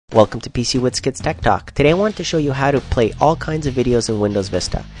Welcome to PC Wits Kids Tech Talk. Today I want to show you how to play all kinds of videos in Windows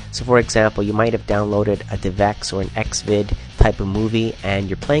Vista. So for example, you might have downloaded a DivX or an Xvid type of movie and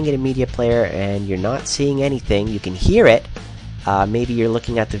you're playing it in a media player and you're not seeing anything. You can hear it. Maybe you're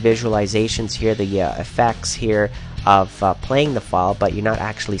looking at the visualizations here, the effects here of playing the file, but you're not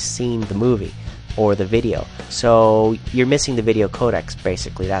actually seeing the movie or the video. So you're missing the video codecs,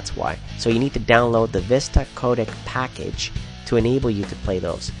 basically, that's why. So you need to download the Vista Codec Package to enable you to play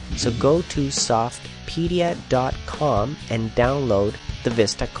those. So go to softpedia.com and download the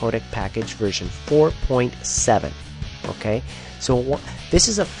Vista Codec Package version 4.7. Okay, so this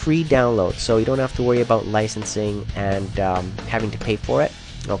is a free download, so you don't have to worry about licensing and having to pay for it.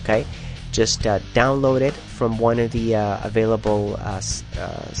 Okay, just download it from one of the available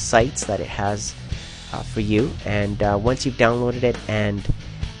sites that it has for you, and once you've downloaded it and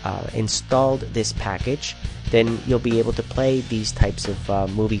installed this package, then you'll be able to play these types of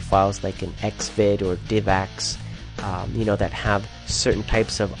movie files like an Xvid or DivX, that have certain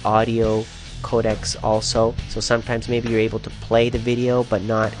types of audio codecs also. So sometimes maybe you're able to play the video but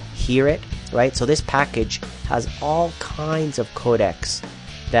not hear it, right? So this package has all kinds of codecs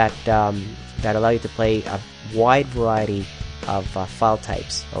that allow you to play a wide variety of file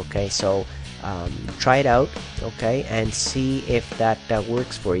types. Okay, so try it out, okay, and see if that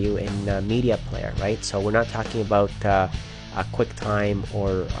works for you in media player, right? So we're not talking about a QuickTime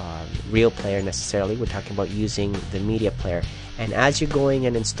or Real Player necessarily. We're talking about using the media player. And as you're going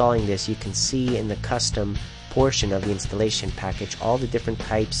and installing this, you can see in the custom portion of the installation package all the different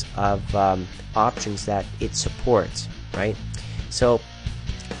types of options that it supports, right? So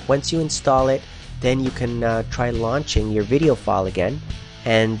once you install it, then you can try launching your video file again,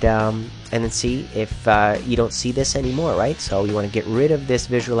 and then see if you don't see this anymore, right? So you want to get rid of this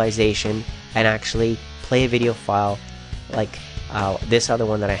visualization and actually play a video file like this other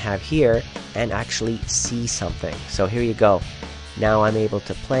one that I have here and actually see something. So here you go. Now I'm able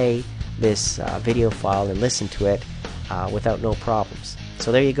to play this video file and listen to it without no problems.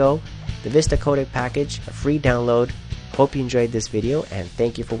 So there you go, the Vista Codec Package, a free download. Hope you enjoyed this video and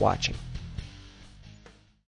thank you for watching.